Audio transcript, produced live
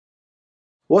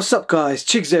What's up guys,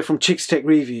 Chigs here from Chigs Tech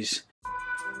Reviews.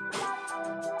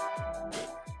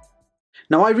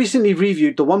 Now I recently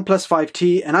reviewed the OnePlus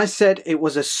 5T and I said it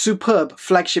was a superb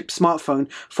flagship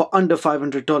smartphone for under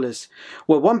 $500.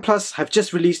 Well, OnePlus have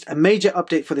just released a major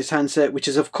update for this handset, which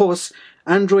is of course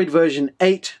Android version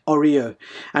 8 OREO,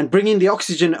 and bringing the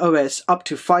Oxygen OS up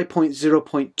to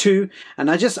 5.0.2,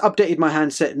 and I just updated my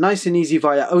handset nice and easy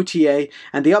via OTA,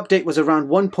 and the update was around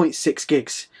 1.6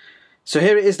 gigs. So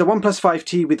here it is, the OnePlus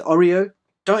 5T with OREO.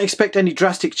 Don't expect any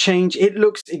drastic change, it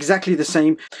looks exactly the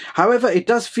same. However, it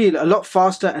does feel a lot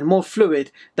faster and more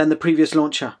fluid than the previous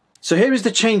launcher. So here is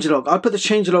the changelog. I'll put the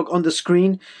changelog on the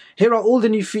screen. Here are all the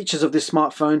new features of this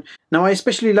smartphone. Now I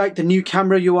especially like the new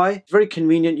camera UI. Very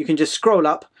convenient, you can just scroll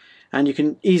up and you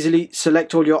can easily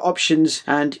select all your options,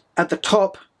 and at the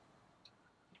top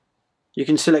you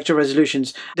can select your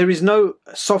resolutions. There is no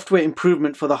software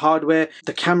improvement for the hardware.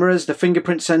 The cameras, the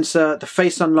fingerprint sensor, the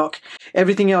face unlock,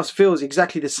 everything else feels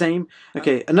exactly the same.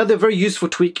 Okay, another very useful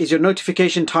tweak is your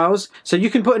notification tiles. So you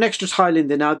can put an extra tile in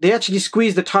there now. They actually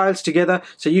squeeze the tiles together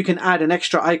so you can add an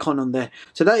extra icon on there.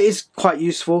 So that is quite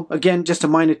useful. Again, just a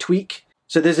minor tweak.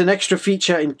 So there's an extra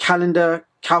feature in calendar,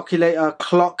 calculator,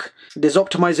 clock. There's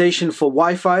optimization for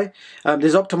Wi-Fi.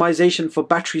 There's optimization for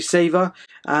battery saver.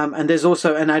 And there's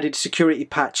also an added security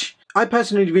patch. I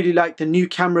personally really like the new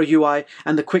camera UI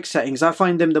and the quick settings. I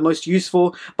find them the most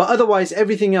useful, but otherwise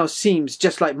everything else seems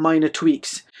just like minor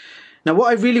tweaks. Now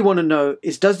what I really want to know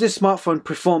is, does this smartphone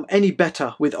perform any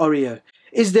better with OREO?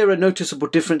 Is there a noticeable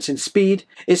difference in speed?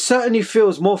 It certainly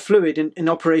feels more fluid in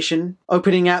operation.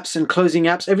 Opening apps and closing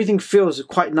apps, everything feels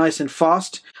quite nice and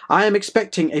fast. I am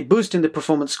expecting a boost in the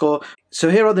performance score. So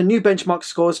here are the new benchmark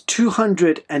scores,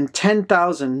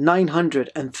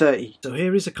 210,930. So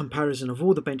here is a comparison of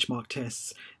all the benchmark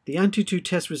tests. The Antutu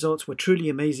test results were truly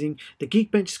amazing. The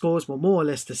Geekbench scores were more or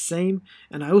less the same.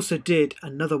 And I also did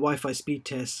another Wi-Fi speed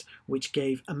test, which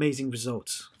gave amazing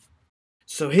results.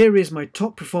 So here is my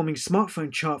top performing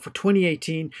smartphone chart for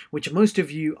 2018, which most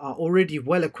of you are already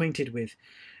well acquainted with.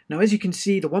 Now as you can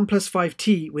see, the OnePlus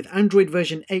 5T with Android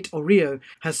version 8 OREO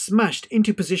has smashed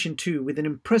into position 2 with an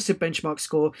impressive benchmark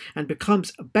score and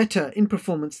becomes better in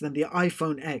performance than the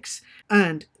iPhone X,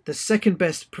 and the second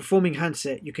best performing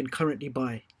handset you can currently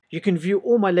buy. You can view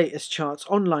all my latest charts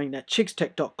online at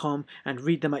chigstech.com and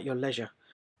read them at your leisure.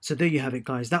 So there you have it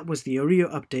guys, that was the OREO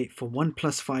update for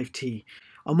OnePlus 5T.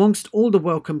 Amongst all the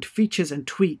welcomed features and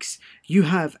tweaks, you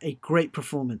have a great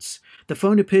performance. The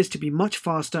phone appears to be much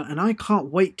faster, and I can't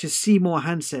wait to see more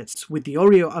handsets with the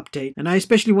OREO update, and I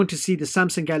especially want to see the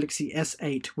Samsung Galaxy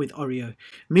S8 with OREO.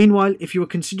 Meanwhile, if you are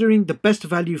considering the best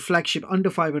value flagship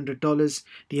under $500,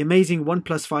 the amazing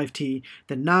OnePlus 5T,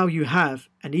 then now you have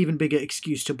an even bigger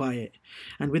excuse to buy it.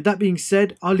 And with that being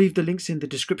said, I'll leave the links in the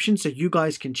description so you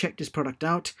guys can check this product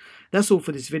out. That's all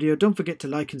for this video. Don't forget to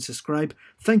like and subscribe.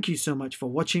 Thank you so much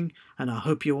for watching, and I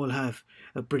hope you all have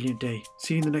a brilliant day.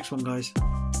 See you in the next one, guys.